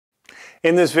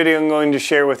In this video, I'm going to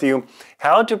share with you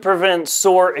how to prevent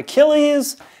sore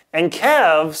Achilles and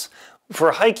calves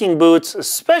for hiking boots,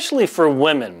 especially for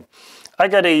women. I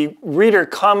got a reader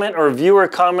comment or viewer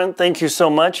comment. Thank you so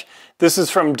much. This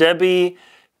is from Debbie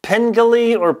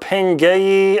Pengali or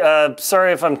Pengayi.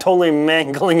 Sorry if I'm totally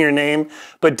mangling your name,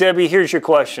 but Debbie, here's your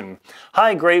question.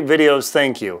 Hi, great videos,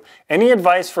 thank you. Any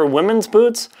advice for women's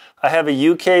boots? I have a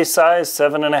UK size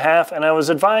 7.5 and I was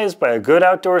advised by a good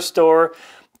outdoor store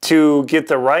to get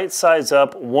the right size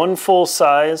up, one full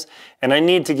size, and I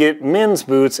need to get men's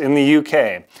boots in the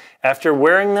UK. After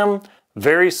wearing them,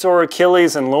 very sore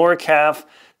Achilles and lower calf,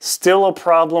 still a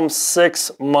problem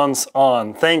 6 months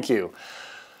on. Thank you.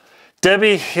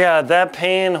 Debbie, yeah, that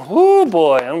pain, whoo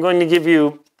boy, I'm going to give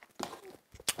you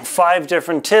 5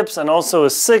 different tips and also a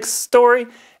 6th story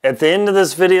at the end of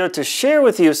this video to share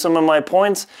with you some of my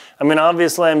points. I mean,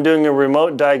 obviously I'm doing a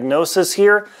remote diagnosis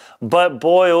here, but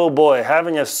boy, oh boy,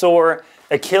 having a sore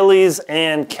Achilles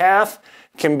and calf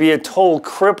can be a total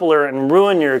crippler and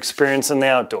ruin your experience in the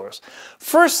outdoors.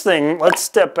 First thing, let's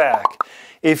step back.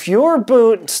 If your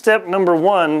boot, step number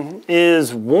 1,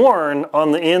 is worn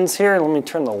on the ends here, let me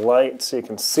turn the light so you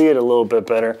can see it a little bit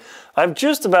better. I've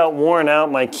just about worn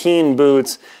out my Keen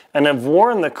boots and I've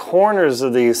worn the corners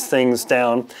of these things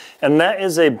down, and that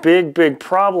is a big, big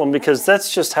problem because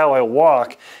that's just how I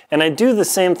walk. And I do the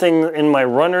same thing in my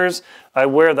runners. I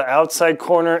wear the outside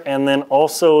corner and then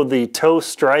also the toe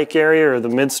strike area or the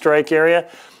mid strike area.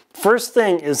 First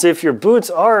thing is, if your boots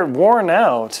are worn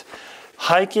out,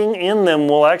 hiking in them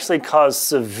will actually cause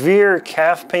severe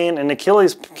calf pain and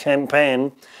Achilles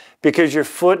pain because your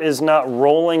foot is not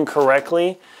rolling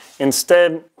correctly.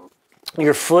 Instead,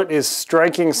 your foot is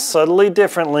striking subtly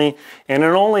differently, and it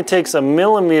only takes a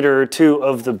millimeter or 2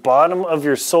 of the bottom of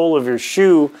your sole of your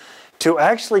shoe to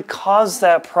actually cause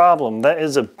that problem. That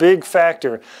is a big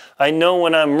factor. I know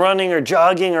when I'm running or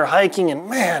jogging or hiking and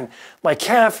man, my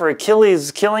calf or Achilles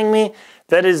is killing me,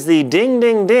 that is the ding,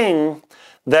 ding, ding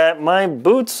that my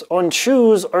boots and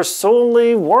shoes are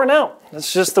solely worn out.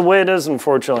 That's just the way it is,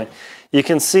 unfortunately. You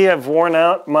can see I've worn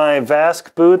out my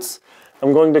Vask boots.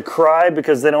 I'm going to cry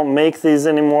because they don't make these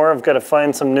anymore. I've got to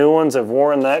find some new ones. I've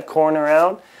worn that corner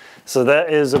out. So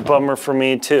that is a bummer for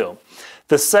me too.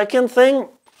 The second thing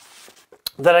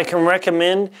that I can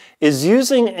recommend is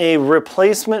using a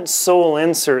replacement sole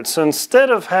insert. So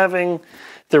instead of having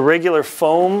the regular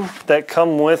foam that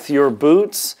come with your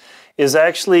boots, is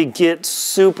actually get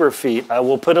Superfeet. I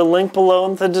will put a link below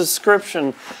in the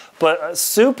description, but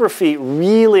Superfeet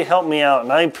really helped me out,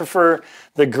 and I prefer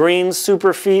the green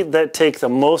Superfeet that take the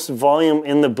most volume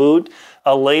in the boot.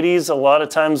 Ladies, a lot of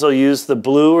times they'll use the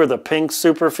blue or the pink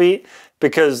Superfeet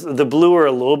because the blue are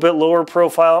a little bit lower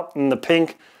profile and the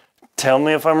pink, tell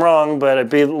me if I'm wrong, but I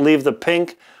believe the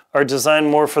pink are designed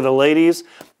more for the ladies.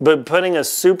 But putting a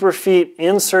Superfeet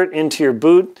insert into your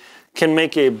boot can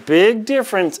make a big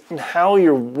difference in how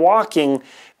you're walking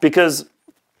because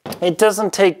it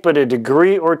doesn't take but a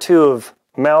degree or 2 of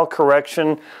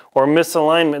malcorrection or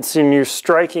misalignment. So you're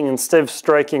striking, instead of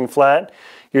striking flat,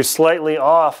 you're slightly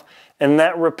off. And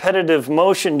that repetitive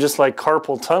motion, just like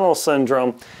carpal tunnel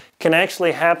syndrome, can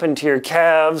actually happen to your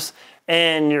calves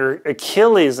and your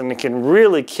Achilles, and it can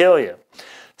really kill you.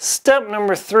 Step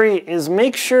number 3 is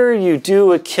make sure you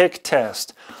do a kick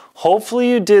test. Hopefully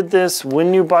you did this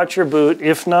when you bought your boot.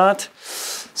 If not,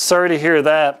 sorry to hear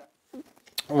that.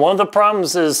 One of the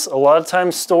problems is a lot of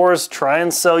times stores try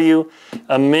and sell you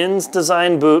a men's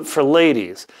design boot for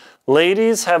ladies.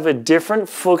 Ladies have a different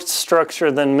foot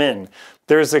structure than men.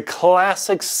 There's a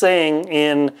classic saying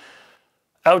in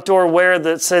outdoor wear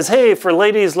that says, hey, for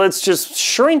ladies, let's just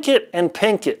shrink it and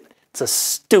pink it. It's the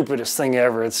stupidest thing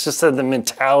ever. It's just the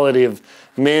mentality of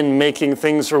men making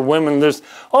things for women. There's,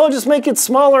 oh, just make it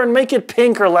smaller and make it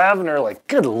pink or lavender. Like,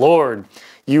 good Lord.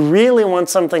 You really want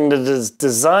something that is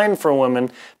designed for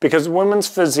women because women's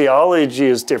physiology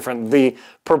is different. The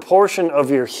proportion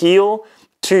of your heel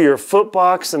to your foot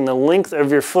box and the length of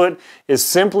your foot is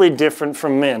simply different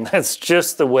from men. That's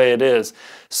just the way it is.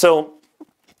 So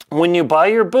when you buy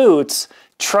your boots,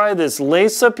 try this.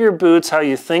 Lace up your boots how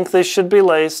you think they should be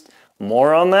laced.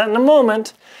 More on that in a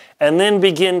moment. And then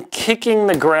begin kicking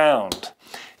the ground.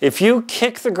 If you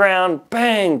kick the ground,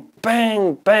 bang,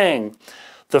 bang, bang.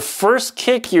 The first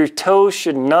kick, your toes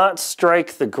should not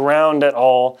strike the ground at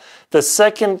all. The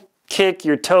second kick,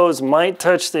 your toes might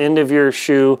touch the end of your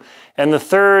shoe. And the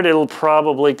third, it'll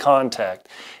probably contact.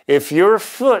 If your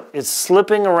foot is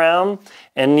slipping around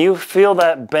and you feel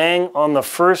that bang on the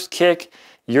first kick,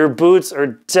 your boots are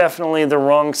definitely the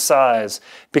wrong size.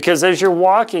 Because as you're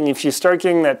walking, if you start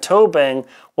getting that toe bang,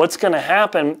 what's going to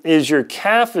happen is your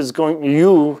calf is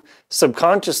going,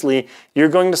 subconsciously, you're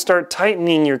going to start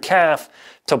tightening your calf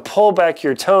to pull back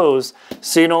your toes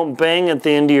so you don't bang at the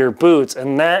end of your boots.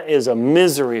 And that is a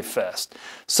misery fest.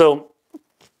 So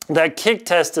that kick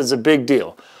test is a big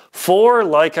deal. 4,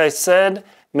 like I said,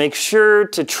 make sure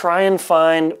to try and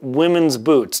find women's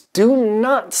boots. Do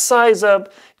not size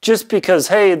up just because,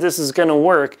 hey, this is going to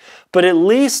work, but at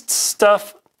least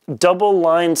stuff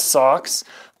double-lined socks,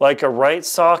 like a right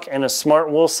sock and a smart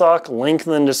wool sock, link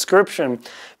in the description,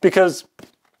 because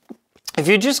if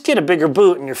you just get a bigger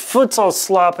boot and your foot's all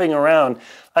slopping around,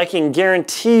 I can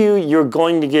guarantee you you're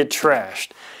going to get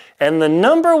trashed. And the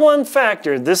number one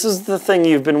factor, this is the thing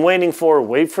you've been waiting for,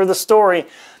 wait for the story,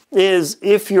 is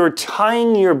if you're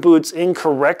tying your boots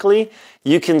incorrectly,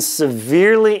 you can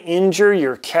severely injure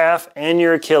your calf and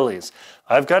your Achilles.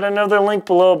 I've got another link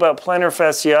below about plantar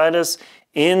fasciitis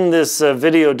in this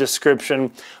video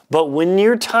description, but when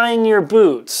you're tying your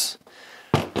boots,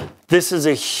 this is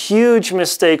a huge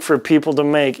mistake for people to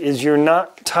make, is you're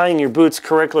not tying your boots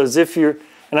correctly, as if you're,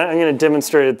 and I'm going to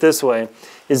demonstrate it this way,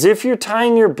 is if you're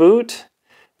tying your boot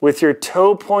with your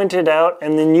toe pointed out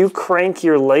and then you crank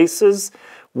your laces,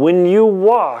 when you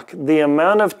walk, the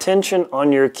amount of tension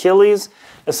on your Achilles,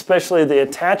 especially the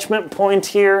attachment point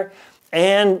here,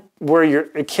 and where your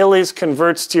Achilles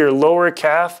converts to your lower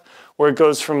calf, where it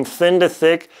goes from thin to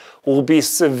thick, will be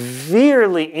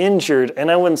severely injured.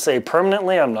 And I wouldn't say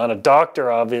permanently, I'm not a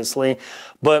doctor obviously,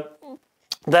 but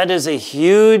that is a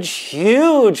huge,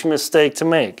 huge mistake to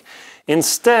make.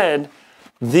 Instead,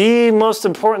 the most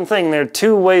important thing, there are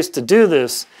 2 ways to do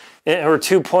this, or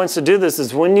 2 points to do this,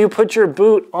 is when you put your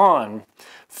boot on,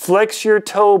 flex your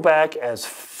toe back as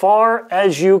far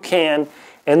as you can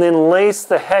and then lace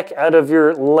the heck out of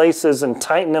your laces and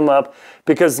tighten them up,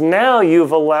 because now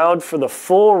you've allowed for the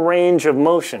full range of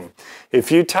motion.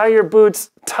 If you tie your boots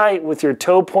tight with your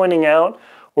toe pointing out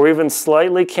or even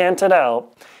slightly canted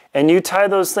out, and you tie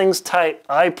those things tight,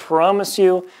 I promise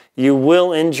you, you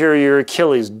will injure your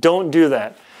Achilles. Don't do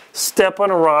that. Step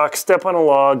on a rock, step on a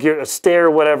log, a stair,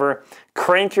 whatever,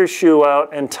 crank your shoe out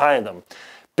and tie them.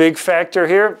 Big factor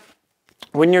here,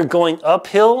 when you're going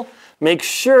uphill, make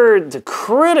sure to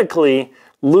critically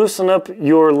loosen up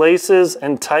your laces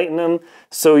and tighten them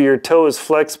so your toe is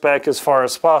flexed back as far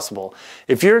as possible.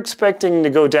 If you're expecting to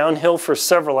go downhill for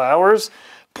several hours,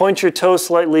 point your toe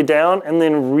slightly down and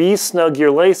then re-snug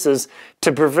your laces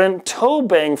to prevent toe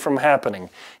bang from happening.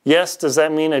 Yes, does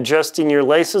that mean adjusting your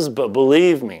laces? But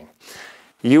believe me,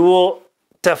 you will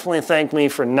definitely thank me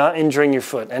for not injuring your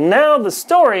foot. And now the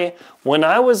story, when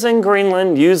I was in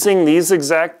Greenland using these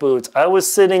exact boots, I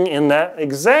was sitting in that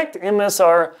exact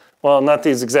MSR, well, not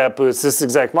these exact boots, this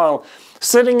exact model,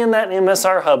 sitting in that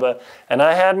MSR hubba, and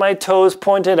I had my toes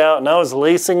pointed out and I was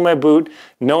lacing my boot,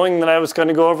 knowing that I was going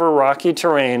to go over rocky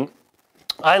terrain.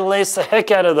 I laced the heck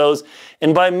out of those,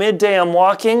 and by midday I'm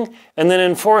walking, and then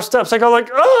in 4 steps I go like,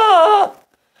 ah!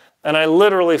 And I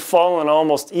literally fall and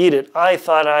almost eat it. I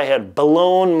thought I had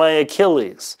blown my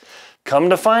Achilles. Come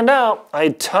to find out, I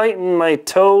tightened my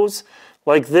toes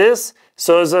like this,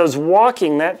 so as I was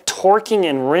walking, that torquing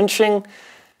and wrenching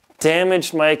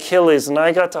damaged my Achilles, and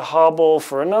I got to hobble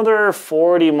for another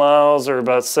 40 miles or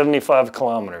about 75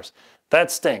 kilometers.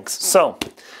 That stinks. So,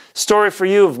 story for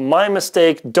you of my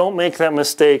mistake. Don't make that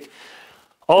mistake.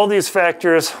 All these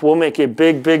factors will make a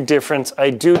big, big difference. I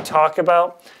do talk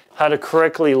about how to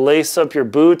correctly lace up your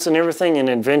boots and everything in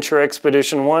Adventure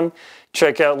Expedition 1.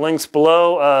 Check out links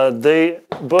below. The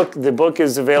book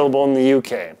is available in the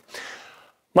UK.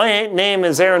 My name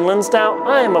is Aaron Linsdau.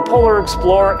 I am a polar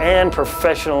explorer and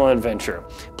professional adventurer.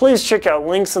 Please check out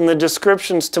links in the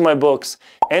descriptions to my books,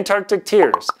 Antarctic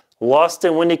Tears, Lost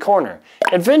in Windy Corner,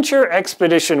 Adventure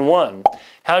Expedition 1,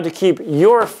 How to Keep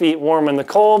Your Feet Warm in the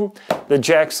Cold, the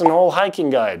Jackson Hole Hiking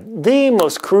Guide, the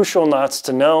most crucial knots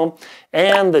to know,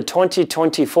 and the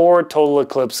 2024 Total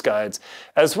Eclipse Guides,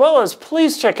 as well as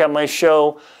please check out my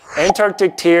show,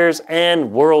 Antarctic Tears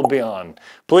and World Beyond.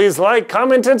 Please like,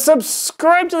 comment, and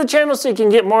subscribe to the channel so you can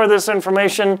get more of this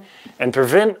information and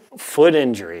prevent foot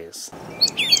injuries.